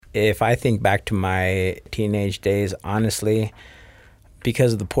If I think back to my teenage days, honestly,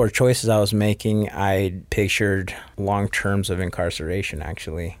 because of the poor choices I was making, I pictured long terms of incarceration,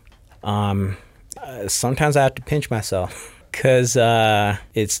 actually. Sometimes I have to pinch myself because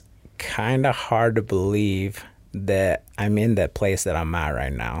it's kind of hard to believe that I'm in that place that I'm at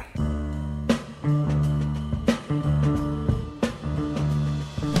right now.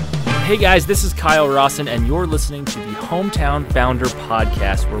 Hey guys, this is Kyle Rawson, and you're listening to the Hometown Founder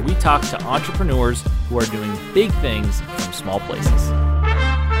Podcast, where we talk to entrepreneurs who are doing big things from small places.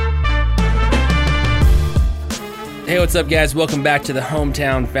 Hey, what's up, guys? Welcome back to the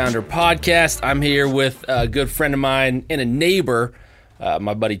Hometown Founder Podcast. I'm here with a good friend of mine and a neighbor,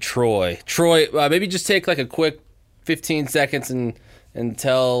 my buddy Troy. Troy, maybe just take like a quick 15 seconds and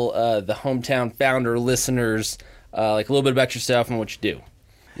tell the Hometown Founder listeners like a little bit about yourself and what you do.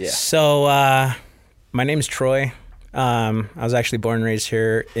 Yeah. So, my name is Troy. I was actually born and raised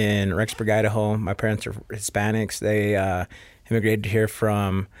here in Rexburg, Idaho. My parents are Hispanics. They immigrated here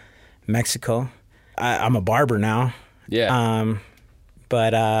from Mexico. I'm a barber now. Yeah.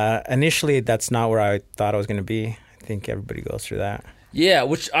 But initially, that's not where I thought I was going to be. I think everybody goes through that. Yeah,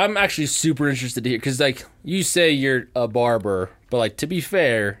 which I'm actually super interested to hear, because like you say you're a barber, but like to be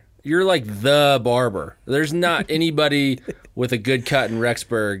fair, you're like the barber. There's not anybody with a good cut in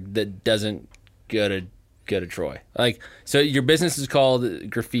Rexburg that doesn't go to Troy. Like, so your business is called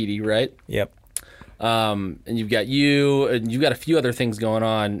Graffiti, right? Yep. And you've got you, and you've got a few other things going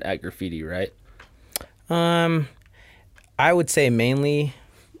on at Graffiti, right? I would say mainly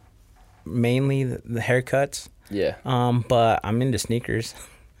the haircuts. Yeah. But I'm into sneakers.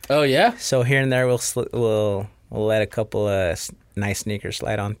 Oh yeah. So here and there, we'll let a couple of nice sneakers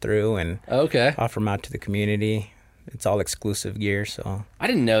slide on through and Okay. offer them out to the community. It's all exclusive gear, so I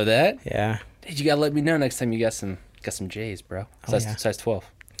didn't know that. yeah. Dude, you gotta let me know next time you got some J's, bro. Size 12.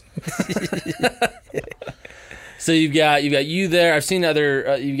 So you've got you there. I've seen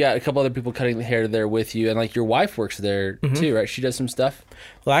other. You've got a couple other people cutting the hair there with you, and like your wife works there too, right? She does some stuff.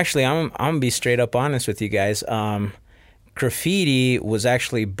 Well, actually, I'm gonna be straight up honest with you guys. Graffiti was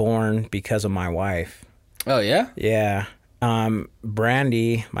actually born because of my wife. Oh yeah. Yeah.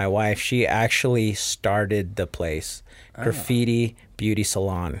 Brandy, my wife, she actually started the place. Graffiti Beauty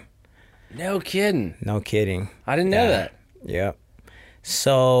Salon. No kidding. No kidding. I didn't know that. Yep.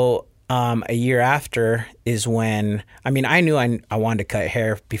 So a year after is when, I knew I wanted to cut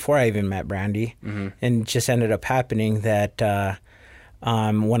hair before I even met Brandy. Mm-hmm. And it just ended up happening that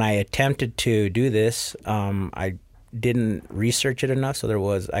when I attempted to do this, I didn't research it enough, so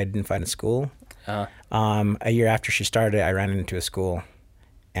I didn't find a school. A year after she started, I ran into a school,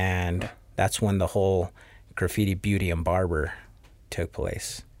 and that's when the whole Graffiti Beauty and Barber took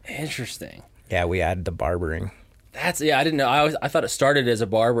place. Interesting. Yeah, we added the barbering. I didn't know. I thought it started as a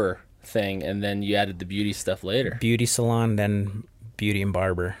barber thing, and then you added the beauty stuff later. Beauty salon, then beauty and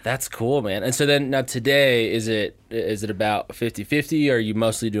barber. That's cool, man. And so then now today, is it about 50-50? Or are you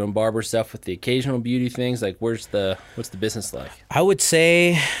mostly doing barber stuff with the occasional beauty things? Like, what's the business like? I would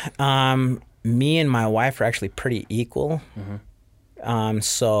say me and my wife are actually pretty equal. Mm-hmm.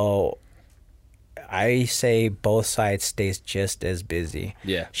 So I say both sides stays just as busy.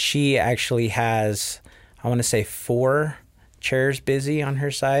 Yeah. She actually has, I want to say 4 chairs busy on her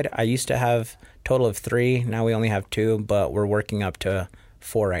side. I used to have a total of 3. Now we only have 2, but we're working up to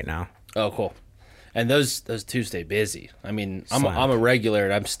 4 right now. Oh, cool. And those 2 stay busy. I'm a regular,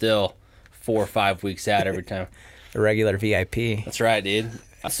 and I'm still 4 or 5 weeks out every time. A regular VIP. That's right, dude.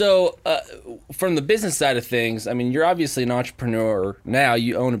 So, from the business side of things, you're obviously an entrepreneur now.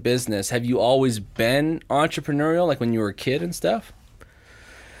 You own a business. Have you always been entrepreneurial, like when you were a kid and stuff?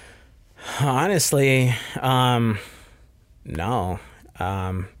 Honestly, no.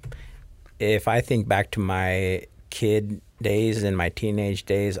 If I think back to my kid days and my teenage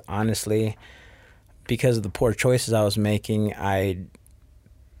days, honestly, because of the poor choices I was making, I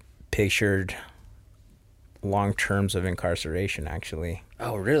pictured long terms of incarceration, actually.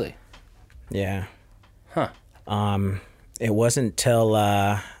 Oh, really? Yeah. Huh. It wasn't till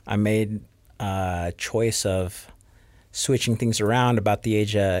I made a choice of switching things around about the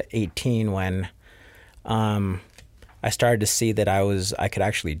age of 18 when I started to see that I could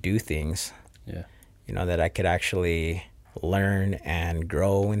actually do things. Yeah. That I could actually learn and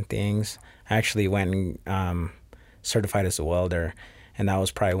grow in things. I actually went and certified as a welder, and that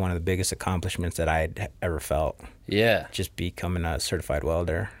was probably one of the biggest accomplishments that I had ever felt. Yeah. Just becoming a certified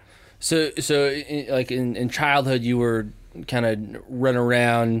welder. So in childhood, you were kind of running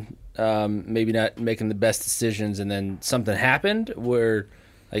around, maybe not making the best decisions, and then something happened where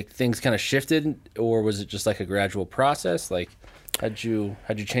like things kind of shifted, or was it just like a gradual process? Like, How'd you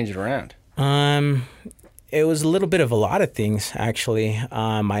change it around? It was a little bit of a lot of things, actually.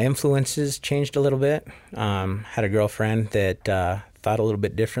 My influences changed a little bit. Had a girlfriend that thought a little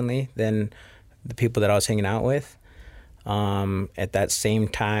bit differently than the people that I was hanging out with. At that same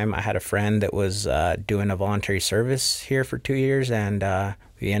time, I had a friend that was doing a voluntary service here for 2 years, and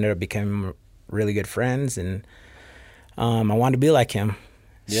we ended up becoming really good friends, and I wanted to be like him.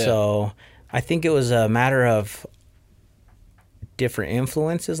 Yeah. So I think it was a matter of different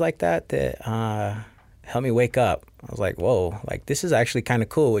influences like that helped me wake up. I was like, whoa, like this is actually kind of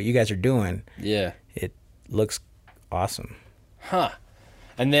cool what you guys are doing. Yeah. It looks awesome. Huh.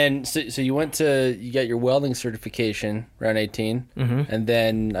 And then, so you got your welding certification around 18, and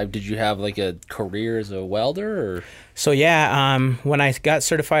then did you have like a career as a welder, or? So yeah, when I got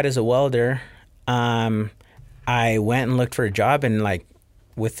certified as a welder, I went and looked for a job, and like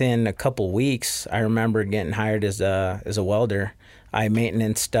within a couple weeks, I remember getting hired as a welder. I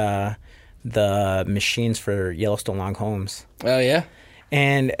maintenanced the machines for Yellowstone Log Homes. Oh yeah.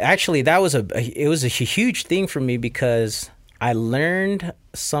 And actually, it was a huge thing for me because I learned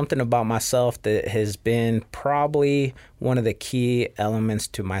something about myself that has been probably one of the key elements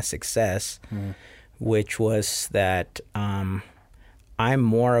to my success, which was that I'm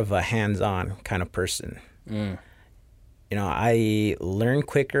more of a hands-on kind of person. You know, I learn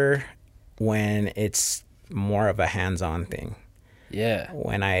quicker when it's more of a hands-on thing. Yeah.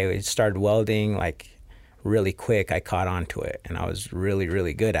 When I started welding, like really quick, I caught on to it, and I was really,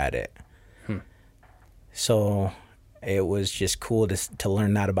 really good at it. So it was just cool to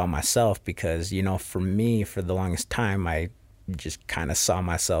learn that about myself because, you know, for me, for the longest time, I just kind of saw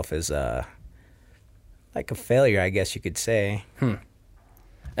myself as like a failure, I guess you could say.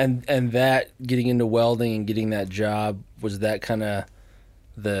 And that getting into welding and getting that job, was that kind of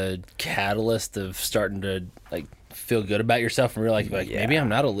the catalyst of starting to like feel good about yourself and realize like maybe I'm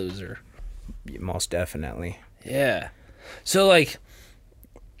not a loser? Most definitely. Yeah. So like,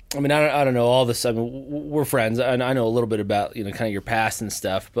 I mean, I don't know all this. I mean, we're friends, and I know a little bit about, you know, kind of your past and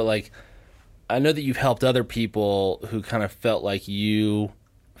stuff. But like, I know that you've helped other people who kind of felt like you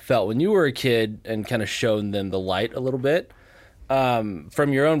felt when you were a kid, and kind of shown them the light a little bit.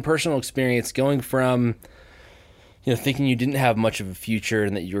 From your own personal experience, going from, you know, thinking you didn't have much of a future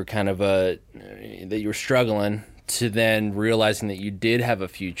and that you were kind of that you were struggling, to then realizing that you did have a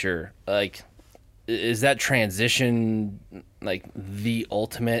future. Like, is that transition like the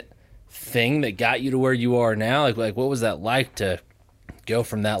ultimate thing that got you to where you are now? Like what was that like to go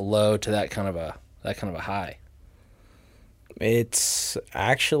from that low to that kind of a high? It's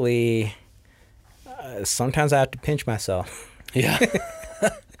actually sometimes I have to pinch myself. Yeah.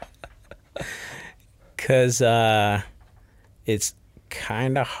 Because it's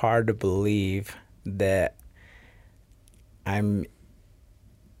kind of hard to believe that I'm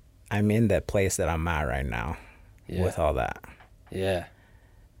in that place that I'm at right now with all that. Yeah.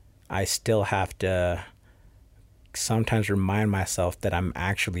 I still have to sometimes remind myself that I'm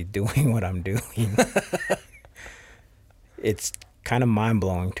actually doing what I'm doing. It's kind of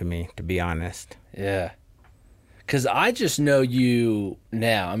mind-blowing to me, to be honest. Yeah. Because I just know you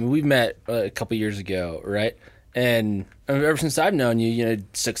now. I mean, we met a couple years ago, right? And I mean, ever since I've known you, you know,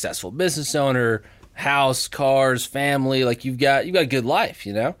 successful business owner, house, cars, family, like you've got a good life,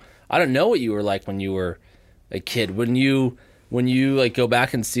 you know? I don't know what you were like when you were a kid. When you like go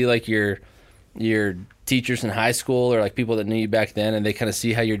back and see like your teachers in high school, or like people that knew you back then, and they kind of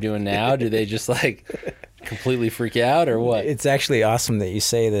see how you're doing now, do they just like completely freak out, or what? It's actually awesome that you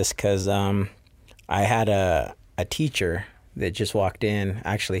say this, because I had a teacher that just walked in.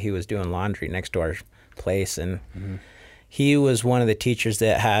 Actually, he was doing laundry next to our place, and he was one of the teachers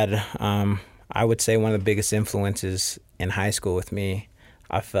that had, I would say, one of the biggest influences in high school with me.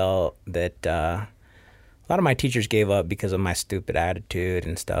 I felt that a lot of my teachers gave up because of my stupid attitude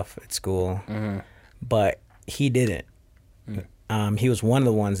and stuff at school, but he didn't. He was one of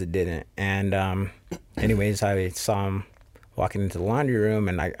the ones that didn't. And anyways, I saw him walking into the laundry room,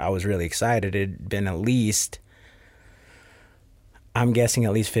 and I was really excited. It had been I'm guessing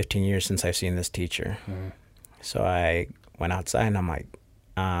at least 15 years since I've seen this teacher. So I went outside, and I'm like,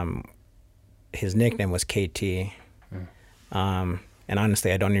 his nickname was KT. And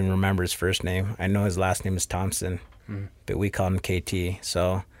honestly, I don't even remember his first name. I know his last name is Thompson, but we called him KT.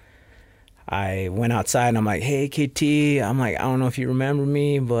 So I went outside, and I'm like, hey, KT. I'm like, I don't know if you remember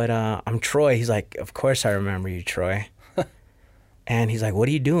me, but I'm Troy. He's like, of course I remember you, Troy. And he's like, what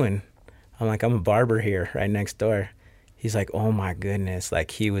are you doing? I'm like, I'm a barber here right next door. He's like, oh, my goodness.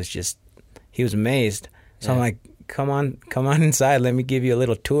 Like, he was amazed. So I'm like, come on inside. Let me give you a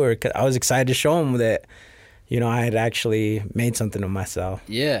little tour. 'Cause I was excited to show him that, I had actually made something of myself.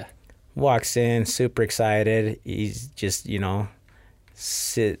 Yeah. Walks in, super excited. He's just,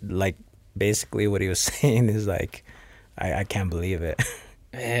 basically what he was saying is like, I can't believe it.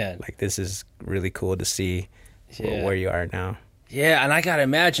 Man. Like, this is really cool to see where you are now. Yeah, and I gotta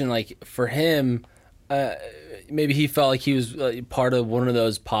imagine, like, for him, maybe he felt like he was part of one of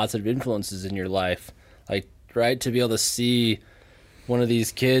those positive influences in your life, like, right, to be able to see one of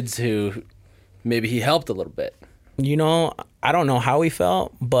these kids who maybe he helped a little bit. I don't know how he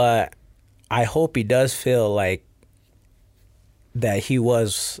felt, but I hope he does feel like that he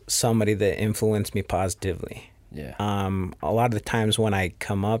was somebody that influenced me positively. Yeah. A lot of the times when I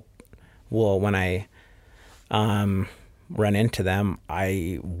when I run into them,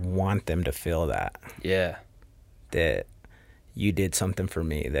 I want them to feel that. Yeah. That you did something for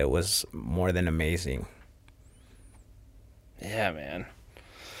me that was more than amazing. Yeah, man.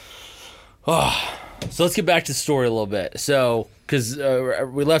 Oh, so let's get back to the story a little bit. So, because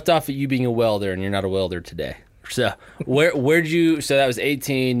we left off at you being a welder, and you're not a welder today. So, where'd you? So that was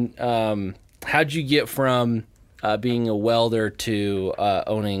 18. How'd you get from being a welder to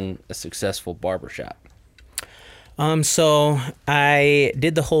owning a successful barbershop? So I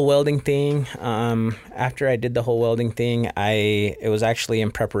did the whole welding thing. After I did the whole welding thing, it was actually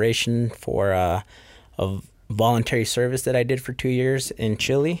in preparation for a voluntary service that I did for 2 years in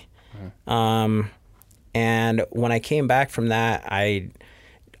Chile. Mm-hmm. And when I came back from that, I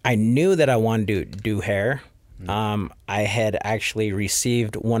knew that I wanted to do hair. Mm-hmm. I had actually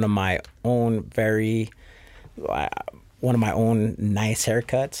received one of my own nice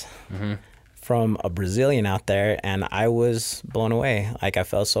haircuts. Mm-hmm. From a Brazilian out there, and I was blown away. Like, I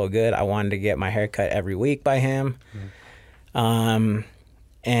felt so good. I wanted to get my hair cut every week by him. Mm.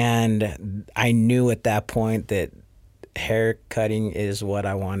 And I knew at that point that hair cutting is what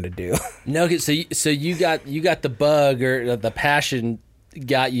I wanted to do. No, so you got the bug, or the passion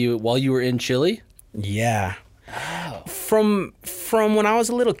got you while you were in Chile? Yeah. Oh. From when I was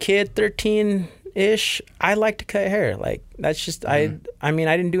a little kid, 13-ish, I like to cut hair. Like, that's just I mean,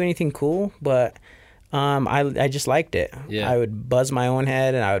 I didn't do anything cool, but I just liked it. Yeah. I would buzz my own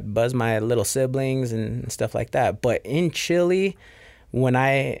head, and I would buzz my little siblings and stuff like that. But in Chile, when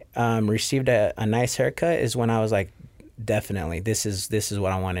I received a nice haircut, is when I was like, definitely, this is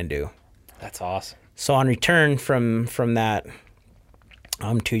what I want to do. That's awesome. So on return from that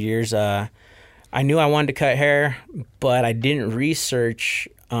 2 years, I knew I wanted to cut hair, but I didn't research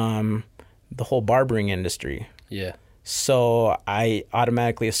the whole barbering industry. Yeah. So I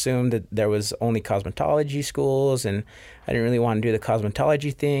automatically assumed that there was only cosmetology schools, and I didn't really want to do the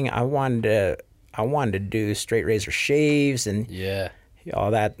cosmetology thing. I wanted to do straight razor shaves and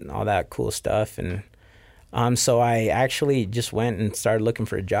all that cool stuff. And so I actually just went and started looking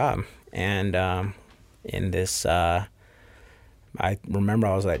for a job. And in this, I remember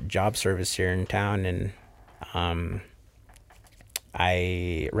I was at job service here in town, and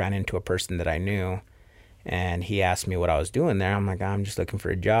I ran into a person that I knew, and he asked me what I was doing there. I'm like, I'm just looking for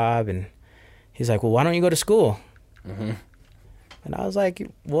a job. And he's like, well, why don't you go to school? Mm-hmm. And I was like,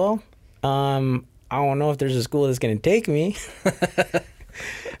 well, I don't know if there's a school that's going to take me.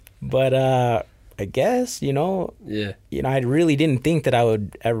 But I guess, I really didn't think that I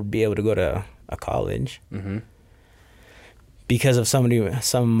would ever be able to go to a college. Mm-hmm. Because of some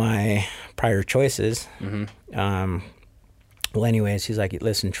of my prior choices. Mm-hmm. Well, anyways, he's like,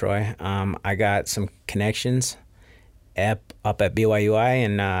 listen, Troy, I got some connections up at BYUI,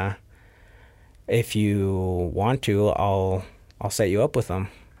 and if you want to, I'll set you up with them.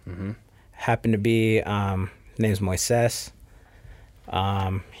 Mm-hmm. Happened to be, his name's Moises.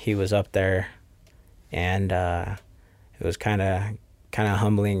 He was up there, and it was kind of a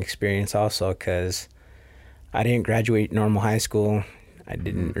humbling experience also, because I didn't graduate normal high school. I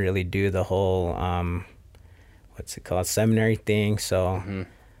didn't really do the whole seminary thing. So,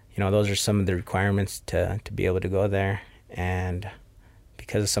 those are some of the requirements to be able to go there. And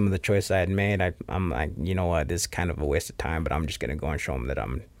because of some of the choices I had made, I'm like, you know what, this is kind of a waste of time, but I'm just gonna go and show them that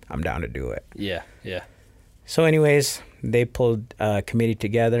I'm down to do it. Yeah, yeah. So, anyways, they pulled a committee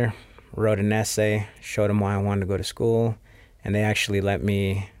together, wrote an essay, showed them why I wanted to go to school, and they actually let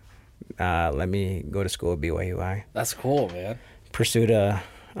me go to school at BYUI. That's cool, man. Pursued a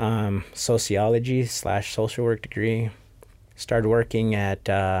sociology / social work degree. Started working at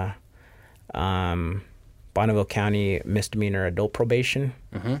Bonneville County misdemeanor adult probation.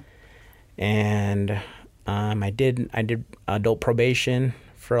 Mm-hmm. And I did adult probation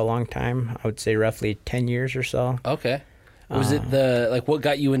for a long time. I would say roughly 10 years or so. Okay. Was it what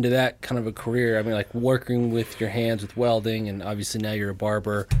got you into that kind of a career? I mean, like working with your hands with welding, and obviously now you're a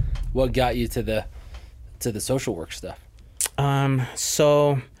barber. What got you to to the social work stuff?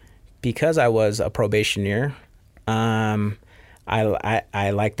 So because I was a probationeer, I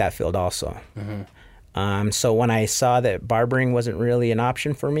liked that field also. So when I saw that barbering wasn't really an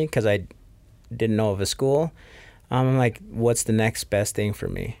option for me because I didn't know of a school, I'm like, what's the next best thing for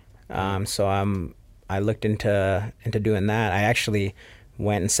me? So I looked into doing that. I actually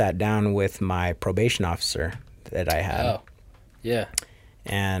went and sat down with my probation officer that I had. Oh, yeah.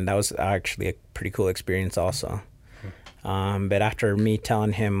 And that was actually a pretty cool experience also. But after me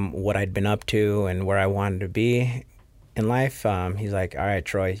telling him what I'd been up to and where I wanted to be in life, he's like, all right,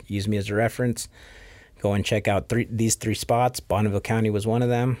 Troy, use me as a reference. Go and check out these three spots. Bonneville County was one of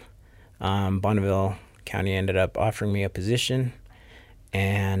them. Bonneville County ended up offering me a position.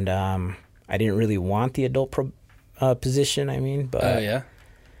 And I didn't really want the adult position, but Oh, yeah?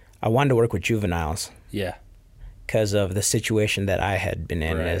 I wanted to work with juveniles Yeah. because of the situation that I had been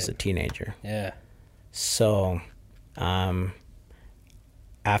in Right. as a teenager. Yeah. So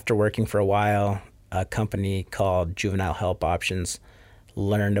after working for a while, a company called Juvenile Help Options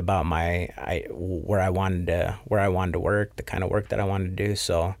learned about where I wanted to work, the kind of work that I wanted to do.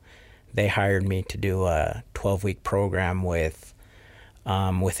 So they hired me to do a 12-week program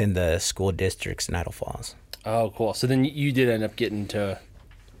within the school districts in Idle Falls. Oh, cool. So then you did end up getting to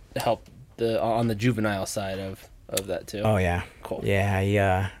help on the juvenile side of that too. Oh yeah, Cool.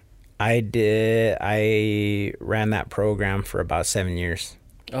 Yeah, I did. I ran that program for about 7 years.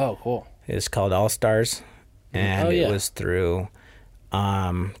 Oh, cool. It's called All Stars, and Oh, yeah. it was through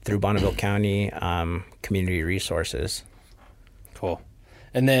Bonneville County Community Resources. Cool.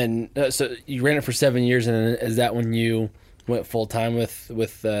 And then, so you ran it for 7 years, and then is that when you went full time with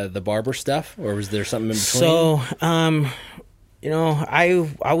the barber stuff, or was there something in between? So,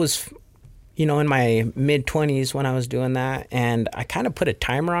 I was, in my mid-20s when I was doing that, and I kind of put a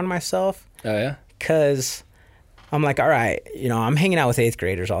timer on myself Oh yeah. because I'm like, all right, I'm hanging out with 8th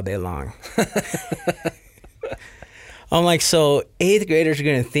graders all day long. I'm like, so 8th graders are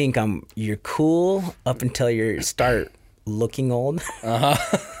gonna think you're cool up until you start looking old.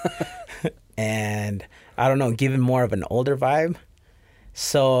 And I don't know, giving more of an older vibe.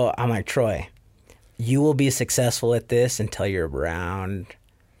 So I'm like, Troy, you will be successful at this until you're around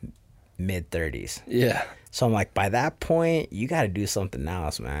mid-30s. Yeah. So I'm like, by that point, you got to do something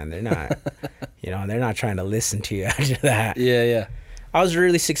else, man. They're not, they're not trying to listen to you after that. Yeah. Yeah. I was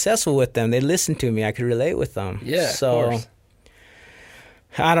really successful with them. They listened to me. I could relate with them. Yeah. So Of course.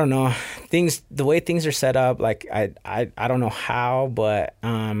 I don't know, the way things are set up. Like I don't know how, but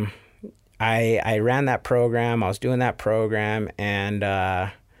I ran that program. I was doing that program, and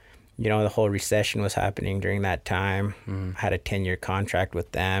the whole recession was happening during that time. I had a 10-year contract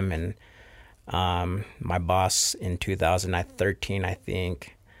with them, and my boss in 2013, I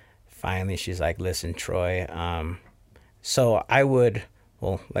think, finally she's like, listen, Troy, so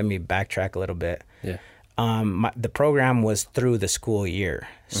let me backtrack a little bit. Yeah. The program was through the school year.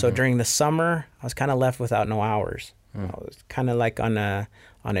 So during the summer, I was kind of left without no hours. I was kind of like on a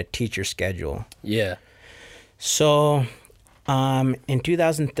teacher schedule. Yeah. So in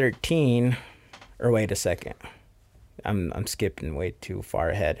 2013, or wait a second, I'm skipping way too far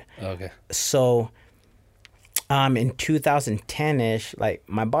ahead. Okay. So in 2010-ish, like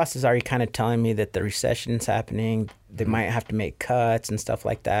my boss is already kind of telling me that the recession's happening. They might have to make cuts and stuff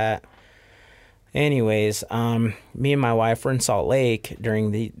like that. Anyways, me and my wife were in Salt Lake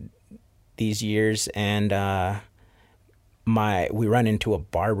during these years, and we run into a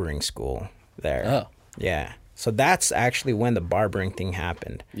barbering school there. Oh. Yeah. So that's actually when the barbering thing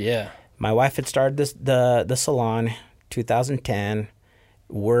happened. Yeah. My wife had started the salon 2010.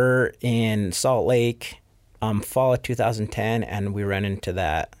 We're in Salt Lake fall of 2010, and we ran into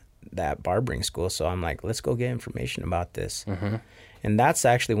that barbering school. So I'm like, let's go get information about this. And that's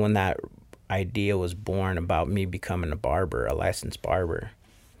actually when that idea was born about me becoming a licensed barber.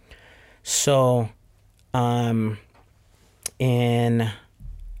 So in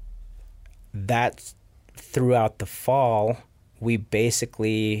that, throughout the fall, we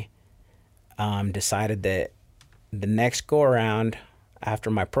basically decided that the next go around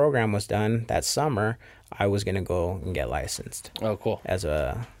after my program was done that summer, I was going to go and get licensed. Oh, cool. As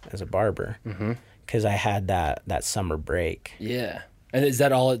a barber, because I had that summer break. Yeah. And is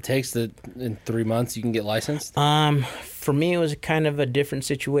that all it takes, that in 3 months you can get licensed? For me, it was kind of a different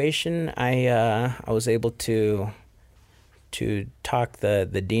situation. I was able to talk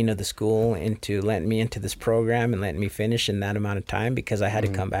the dean of the school into letting me into this program and letting me finish in that amount of time, because I had to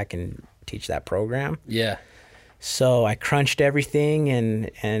come back and teach that program. Yeah. So I crunched everything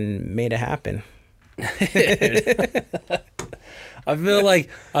and made it happen. I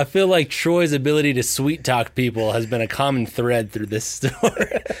feel like Troy's ability to sweet talk people has been a common thread through this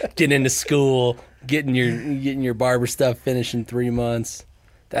story. Getting into school, getting your barber stuff finished in 3 months.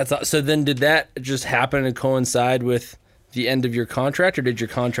 So then did that just happen to coincide with the end of your contract, or did your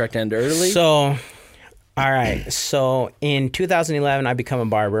contract end early? So, all right. So in 2011, I become a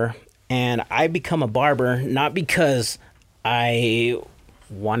barber, and I become a barber not because I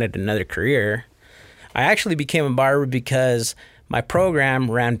wanted another career. I actually became a barber because my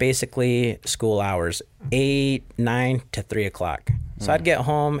program ran basically school hours, 8, 9 to 3 o'clock. So I'd get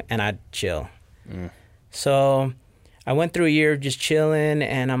home and I'd chill. So I went through a year of just chilling,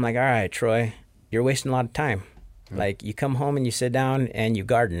 and I'm like, all right, Troy, you're wasting a lot of time. Like, you come home and you sit down and you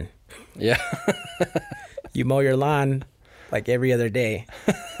garden. Yeah. You mow your lawn like every other day,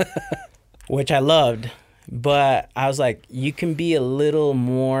 which I loved. But I was like, you can be a little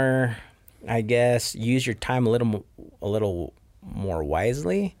more, I guess, use your time a little more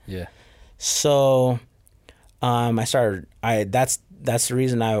wisely. Yeah. So that's the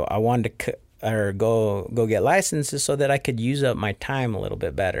reason I wanted to go get licenses, so that I could use up my time a little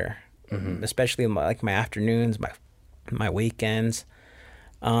bit better, especially my afternoons, my weekends.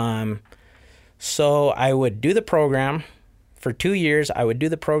 So I would do the program for 2 years. I would do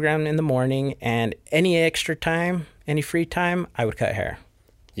the program in the morning, and any extra time, any free time, I would cut hair.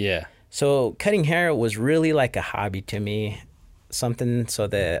 Yeah. So cutting hair was really like a hobby to me, something so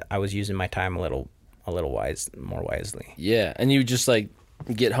that I was using my time a little more wisely. Yeah. And you just like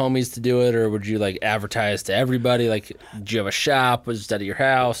get homies to do it, or would you like advertise to everybody? Like, did you have a shop? Was it out of your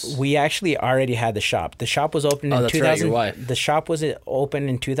house? We actually already had the shop. The shop was open in that's 2000. Right, your wife. The shop was open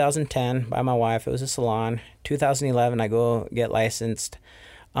in 2010 by my wife. It was a salon. 2011, I go get licensed.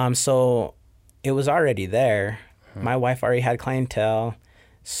 So it was already there. My wife already had clientele.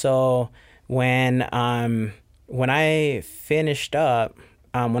 So when I finished up,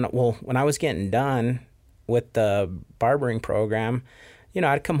 when I was getting done with the barbering program,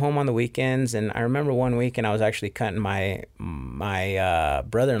 I'd come home on the weekends, and I remember one weekend I was actually cutting my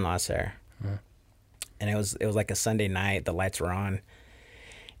brother-in-law's hair, and it was like a Sunday night. The lights were on,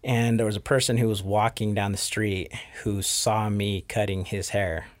 and there was a person who was walking down the street who saw me cutting his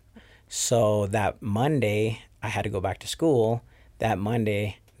hair. So that Monday, I had to go back to school. That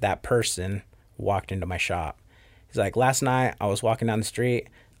Monday, that person walked into my shop. He's like, last night I was walking down the street.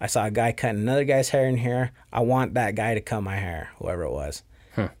 I saw a guy cutting another guy's hair in here. I want that guy to cut my hair, whoever it was.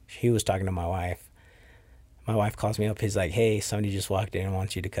 He was talking to my wife. My wife calls me up. He's like, hey, somebody just walked in and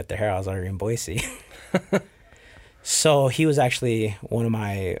wants you to cut their hair. I was already in Boise. So he was actually one of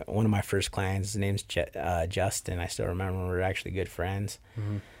my first clients. His name's Justin. I still remember. We're actually good friends.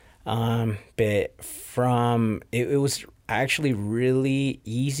 But it was actually really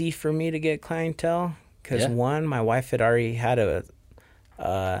easy for me to get clientele because one, my wife had already had a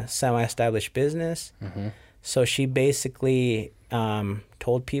semi-established business. So she basically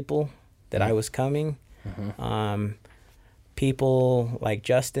told people that I was coming. People like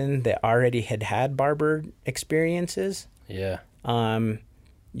Justin that already had barber experiences. Yeah. It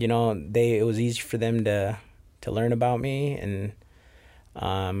was easy for them to learn about me, and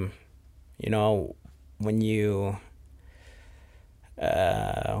when you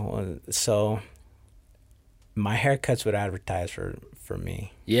so my haircuts would advertise for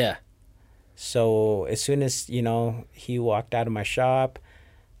me. Yeah. So as soon as, he walked out of my shop,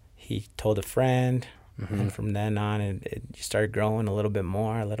 he told a friend, and from then on, it started growing a little bit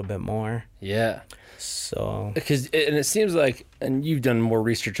more. Yeah. So. And it seems like, and you've done more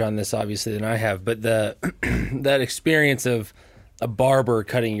research on this, obviously, than I have, but that experience of a barber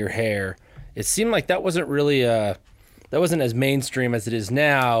cutting your hair, it seemed like that wasn't really that wasn't as mainstream as it is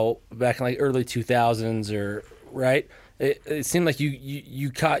now, back in like early 2000s, or right? It seemed like you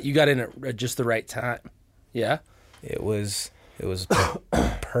got in at just the right time. Yeah. It was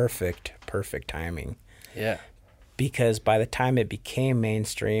perfect timing. Yeah. Because by the time it became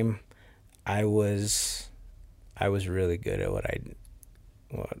mainstream, I was really good at what.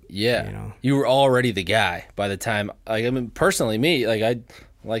 Yeah. You were already the guy by the time. Like, I mean, personally, me, like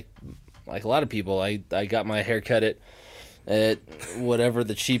a lot of people, I got my hair cut at whatever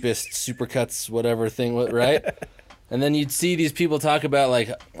the cheapest Supercuts whatever thing, right? And then you'd see these people talk about like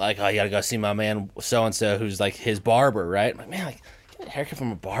oh, you gotta go see my man so and so who's like his barber, right? I'm like, man, like, get a haircut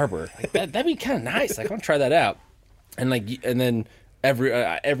from a barber, like that'd be kind of nice. Like, I want to try that out. And then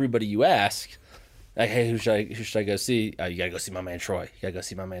everybody you ask, like, hey, who should I go see? Oh, you gotta go see my man Troy. You gotta go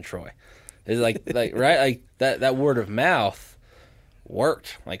see my man Troy. It's like right, like that word of mouth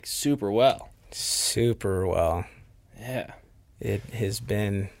worked like super well. Super well. Yeah. It has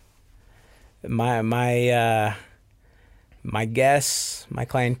been my My guess, my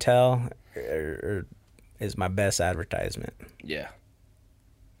clientele is my best advertisement. Yeah.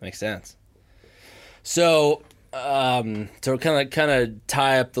 Makes sense. So, so kind of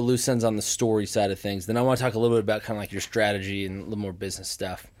tie up the loose ends on the story side of things. Then I want to talk a little bit about kind of like your strategy and a little more business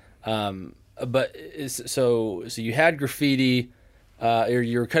stuff. So you had graffiti, or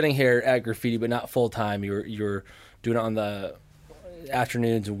you were cutting hair at graffiti, but not full time. You're doing it on the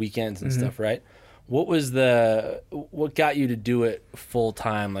afternoons and weekends and stuff, right? What got you to do it full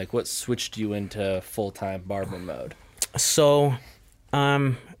time? Like, what switched you into full time barber mode? So,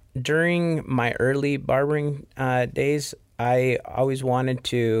 during my early barbering days, I always wanted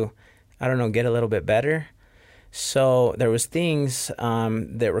to, I don't know, get a little bit better. So there was things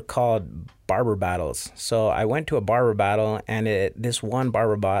that were called barber battles. So I went to a barber battle, and this one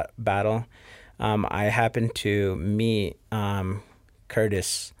barber battle, I happened to meet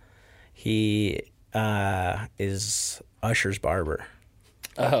Curtis. He is Usher's barber.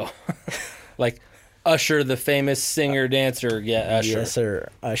 Oh, like Usher, the famous singer dancer. Yeah, Usher. Yes, sir,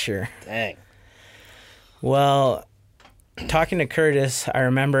 Usher. Dang. Well, talking to Curtis, I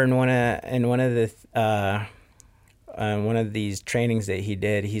remember in one of these trainings that he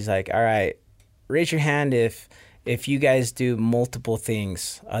did, he's like, "All right, raise your hand if you guys do multiple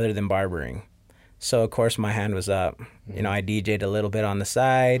things other than barbering." So of course my hand was up. Mm-hmm. You know, I DJ'd a little bit on the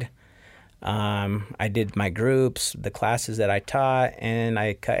side. I did my groups, the classes that I taught, and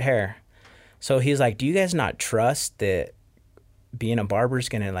I cut hair. So he's like, "Do you guys not trust that being a barber is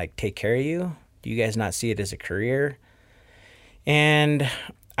going to like take care of you? Do you guys not see it as a career?" And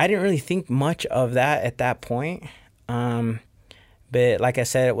I didn't really think much of that at that point. But like I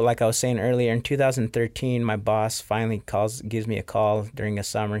said, like I was saying earlier, in 2013, my boss finally gives me a call during a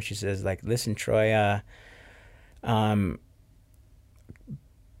summer. She says, like, "Listen, Troy, our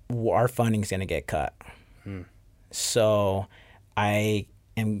funding's going to get cut. So I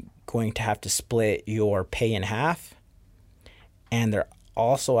am going to have to split your pay in half. And they're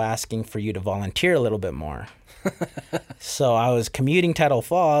also asking for you to volunteer a little bit more." So I was commuting Tidal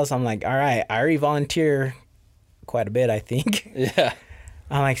Falls. I'm like, all right, I already volunteer quite a bit, I think. Yeah.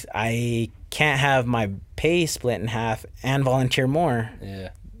 I'm like, I can't have my pay split in half and volunteer more.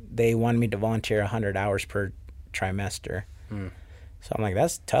 Yeah. They wanted me to volunteer 100 hours per trimester. So I'm like,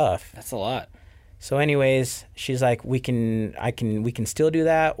 that's tough. That's a lot. So anyways, she's like, we can still do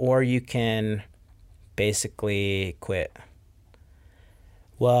that, or you can basically quit.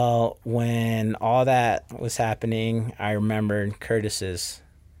 Well, when all that was happening, I remembered Curtis's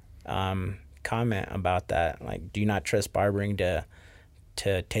comment about that. Like, do you not trust barbering to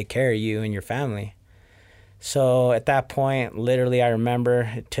take care of you and your family? So at that point, literally, I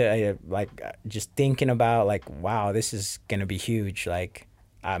remember just thinking about like, wow, this is gonna be huge. Like,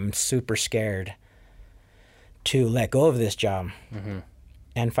 I'm super scared to let go of this job. Mm-hmm.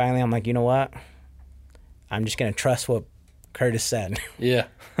 And finally, I'm like, you know what? I'm just gonna trust what Curtis said. Yeah.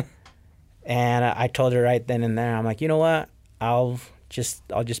 And I told her right then and there, I'm like, you know what? I'll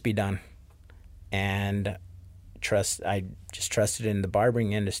just be done. And I just trusted in the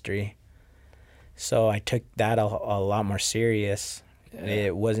barbering industry. So I took that a lot more serious. Yeah.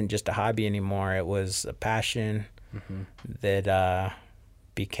 It wasn't just a hobby anymore. It was a passion that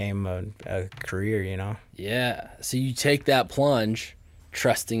became a career, you know? Yeah. So you take that plunge,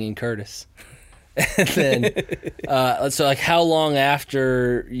 trusting in Curtis. And then, so like how long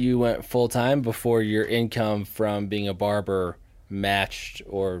after you went full time before your income from being a barber matched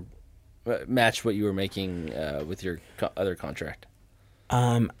what you were making with your other contract?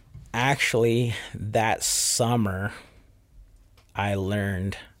 Actually, that summer, I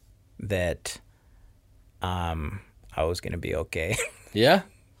learned that I was going to be okay. Yeah?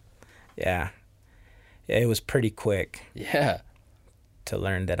 Yeah. It was pretty quick. Yeah. To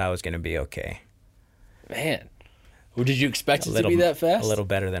learn that I was going to be okay. Man. Well, did you expect it to be that fast? A little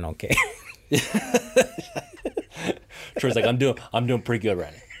better than okay. Troy's like, I'm doing pretty good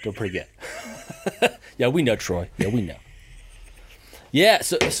right now. Doing pretty good. Yeah, we know, Troy. Yeah, we know. Yeah,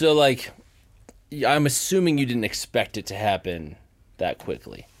 so like, I'm assuming you didn't expect it to happen that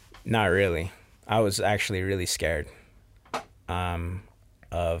quickly. Not really. I was actually really scared of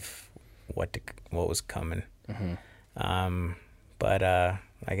what was coming. Mm-hmm. But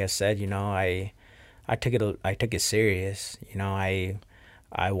like I said, you know, I took it serious. You know,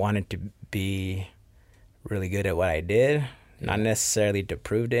 I wanted to be really good at what I did, not necessarily to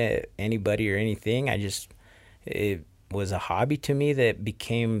prove to anybody or anything. It was a hobby to me that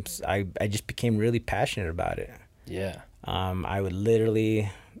I just became really passionate about it. Yeah. I would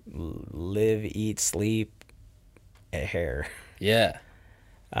literally live, eat, sleep at hair. Yeah.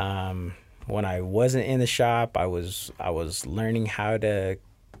 when I wasn't in the shop, I was learning how to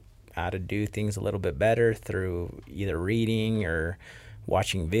do things a little bit better through either reading or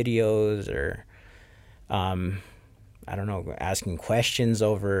watching videos or I don't know, asking questions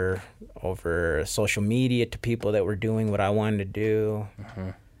over social media to people that were doing what I wanted to do.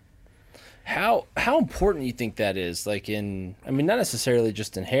 How important do you think that is? Like not necessarily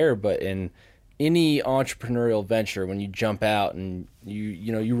just in hair, but in any entrepreneurial venture, when you jump out and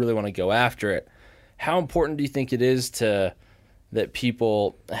you really want to go after it, how important do you think it is that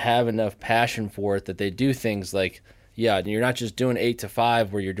people have enough passion for it that they do things like, you're not just doing 8 to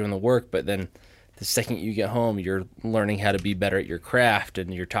 5 where you're doing the work, but then the second you get home, you're learning how to be better at your craft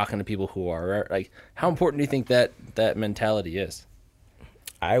and you're talking to people who are like, how important do you think that mentality is?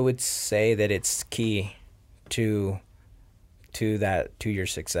 I would say that it's key to your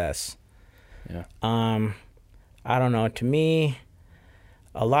success. Yeah. I don't know. To me,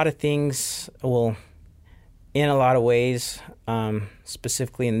 a lot of things, well, in a lot of ways,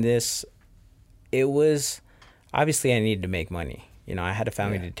 specifically in this, it was obviously I needed to make money. I had a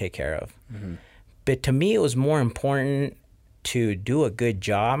family to take care of. Mm-hmm. But to me, it was more important to do a good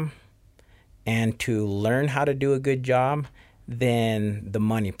job and to learn how to do a good job than the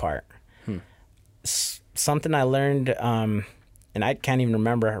money part. Something I learned, and I can't even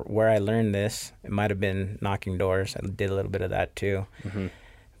remember where I learned this. It might have been knocking doors. I did a little bit of that too. Mm-hmm.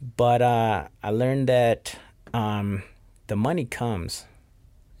 But I learned that the money comes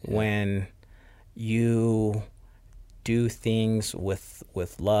when you do things with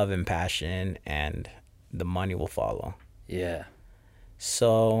love and passion, and the money will follow. Yeah.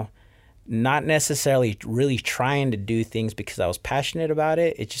 So not necessarily really trying to do things because I was passionate about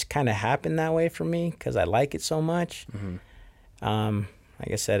it. It just kind of happened that way for me because I like it so much. Mm-hmm.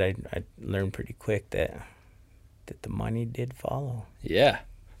 Like I said, I learned pretty quick that the money did follow. Yeah.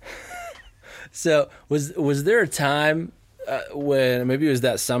 So was there a time when, maybe it was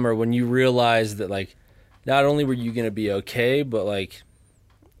that summer, when you realized that, like, not only were you going to be okay, but like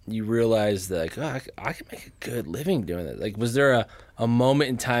you realized that, like, I can make a good living doing that? Like, was there a moment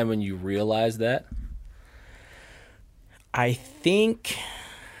in time when you realized that? I think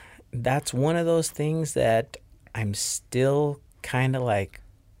that's one of those things that I'm still kind of like,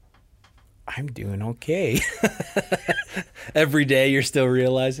 I'm doing okay. Every day you're still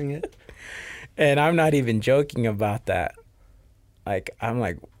realizing it? And I'm not even joking about that. Like, I'm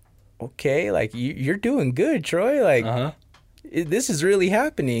like, okay, like you're doing good, Troy. Like, this is really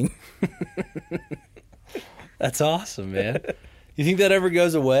happening. That's awesome, man. You think that ever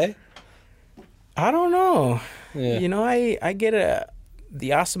goes away? I don't know. Yeah. I get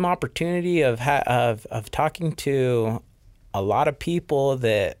the awesome opportunity of talking to a lot of people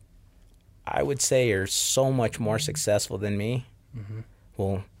that I would say are so much more successful than me. Mm-hmm.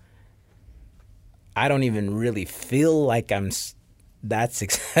 Well, I don't even really feel like I'm that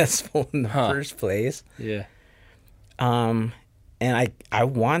successful in the first place. Yeah. And I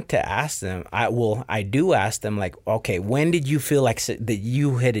want to ask them. I do ask them, like, okay, when did you feel like that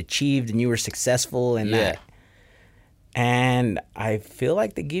you had achieved and you were successful in that? And I feel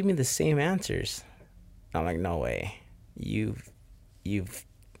like they give me the same answers. I'm like, no way. You've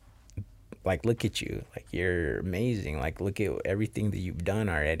like, look at you. Like, you're amazing. Like, look at everything that you've done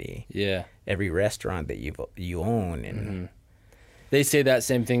already. Yeah. Every restaurant that you own. And mm-hmm. They say that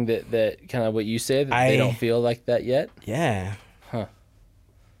same thing that kind of what you say, that they don't feel like that yet? Yeah. Huh.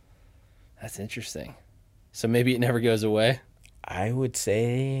 That's interesting. So maybe it never goes away? I would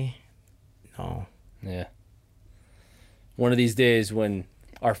say no. Yeah. One of these days when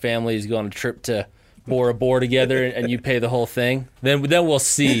our families go on a trip to Bora Bora together and you pay the whole thing, then we'll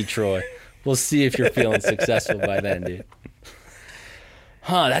see, Troy. We'll see if you're feeling successful by then, dude.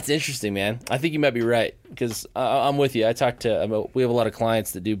 That's interesting, man. I think you might be right, because I'm with you. We have a lot of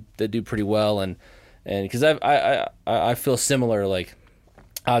clients that do pretty well, and because I feel similar. Like,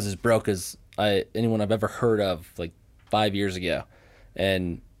 I was as broke as anyone I've ever heard of, like 5 years ago,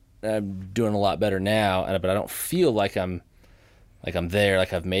 and I'm doing a lot better now. But I don't feel like I'm there,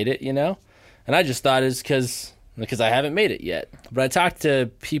 like I've made it, And I just thought it's because I haven't made it yet. But I talked to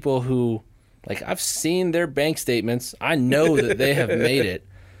people who, like, I've seen their bank statements. I know that they have made it,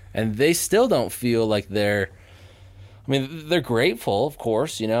 and they still don't feel like they're. I mean, they're grateful, of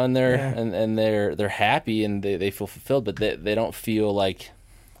course, and they're happy and they feel fulfilled, but they don't feel like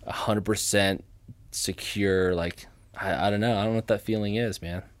 100% secure. Like, I don't know. I don't know what that feeling is,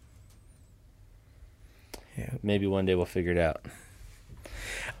 man. Yeah. Maybe one day we'll figure it out.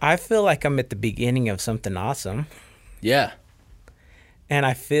 I feel like I'm at the beginning of something awesome. Yeah. And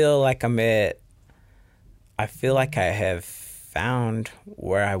I feel like I have found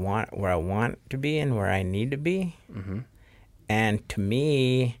where I want to be and where I need to be. Mm-hmm. And to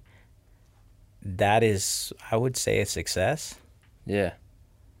me, that is, I would say, a success. Yeah,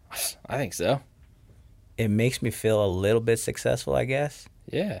 I think so. It makes me feel a little bit successful, I guess.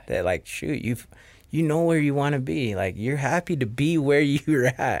 Yeah. That like, shoot, you know where you want to be. Like, you're happy to be where you're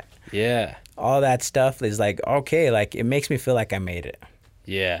at. Yeah. All that stuff is like, okay, like, it makes me feel like I made it.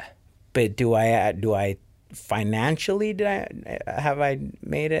 Yeah. But do I financially, have I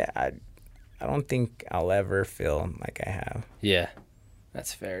made it? I don't think I'll ever feel like I have. Yeah.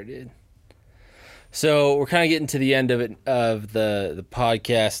 That's fair, dude. So we're kind of getting to the end of the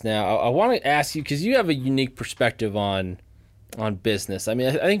podcast now. I want to ask you, because you have a unique perspective on business. I mean,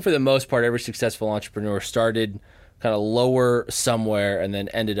 I think for the most part, every successful entrepreneur started kind of lower somewhere and then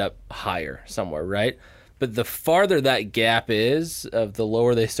ended up higher somewhere, right? But the farther that gap is of the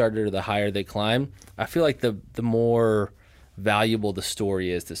lower they started or the higher they climb, I feel like the more valuable the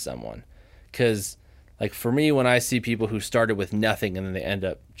story is to someone. Because like for me, when I see people who started with nothing and then they end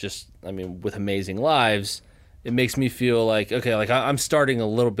up just, I mean, with amazing lives, it makes me feel like, okay, like I'm starting a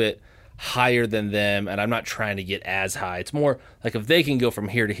little bit higher than them and I'm not trying to get as high. It's more like if they can go from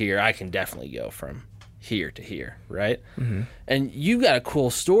here to here, I can definitely go from here to here, right? Mm-hmm. And you got a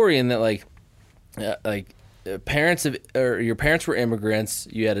cool story in that, your parents were immigrants.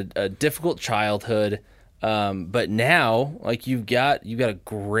 You had a difficult childhood, but now like you've got a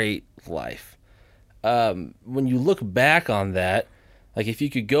great life. When you look back on that, like if you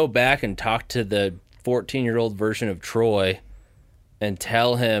could go back and talk to the 14-year-old version of Troy and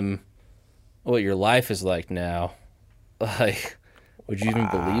tell him what your life is like now, like, would you even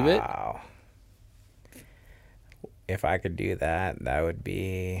believe it? If I could do that, that would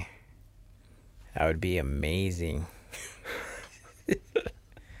be amazing.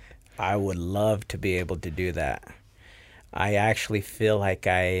 I would love to be able to do that. I actually feel like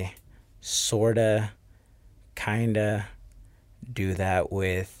I sorta, kinda do that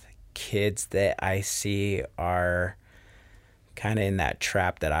with kids that I see are kinda in that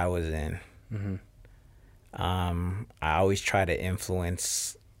trap that I was in. Mm-hmm. I always try to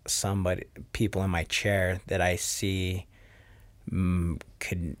influence people in my chair that I see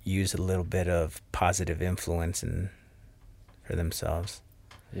could use a little bit of positive influence for themselves.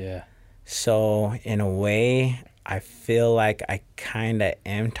 Yeah. So in a way, I feel like I kind of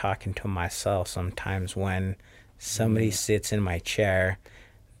am talking to myself sometimes when somebody sits in my chair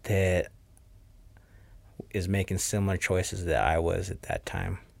that is making similar choices that I was at that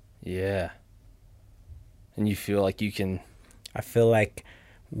time. Yeah. And you feel like you can... I feel like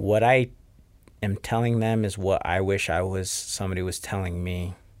what I am telling them is what I wish somebody was telling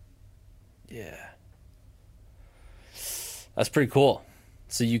me. Yeah. That's pretty cool.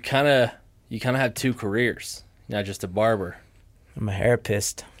 So you kind of have two careers, not just a barber. I'm a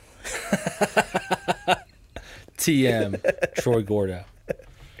therapist. TM, Troy Gordo.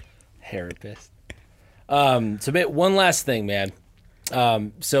 Therapist. So one last thing, man.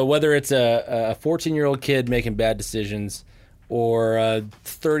 So whether it's a 14-year-old kid making bad decisions or a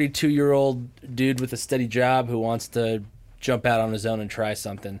 32-year-old dude with a steady job who wants to jump out on his own and try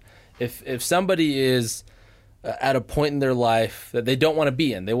something, if somebody is at a point in their life that they don't want to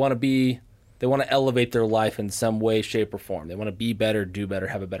be in, they want to elevate their life in some way, shape, or form. They want to be better, do better,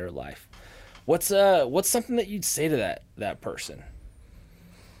 have a better life. What's something that you'd say to that person?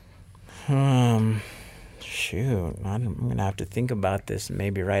 Shoot, I'm gonna have to think about this and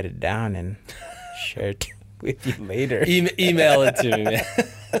maybe write it down and share it with you later. Email it to me, man.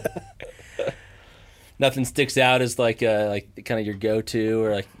 Nothing sticks out as like kind of your go-to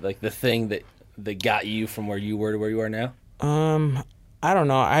or like the thing that got you from where you were to where you are now? I don't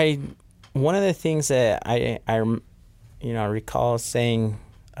know. One of the things that I recall saying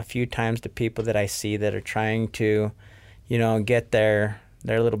a few times to people that I see that are trying to, get their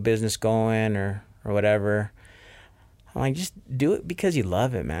little business going or whatever. I'm like, just do it because you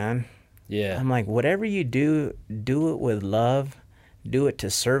love it, man. Yeah. I'm like, whatever you do it with love. Do it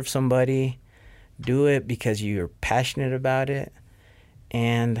to serve somebody. Do it because you're passionate about it.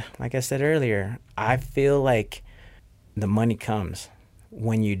 And like I said earlier, I feel like the money comes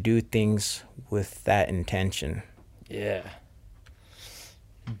when you do things with that intention. Yeah.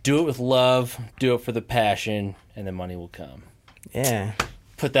 Do it with love, do it for the passion, and the money will come. Yeah.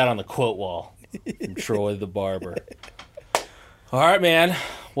 Put that on the quote wall from Troy the Barber. All right, man.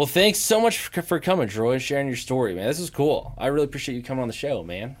 Well, thanks so much for coming, Troy, and sharing your story, man. This is cool. I really appreciate you coming on the show,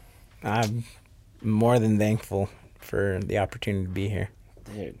 man. I'm more than thankful for the opportunity to be here.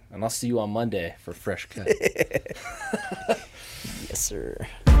 Dude, and I'll see you on Monday for Fresh Cut. Yes, sir.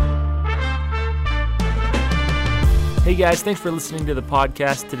 Hey guys, thanks for listening to the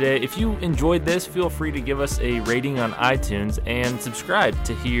podcast today. If you enjoyed this, feel free to give us a rating on iTunes and subscribe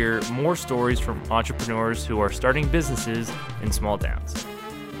to hear more stories from entrepreneurs who are starting businesses in small towns.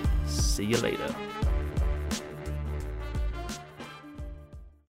 See you later.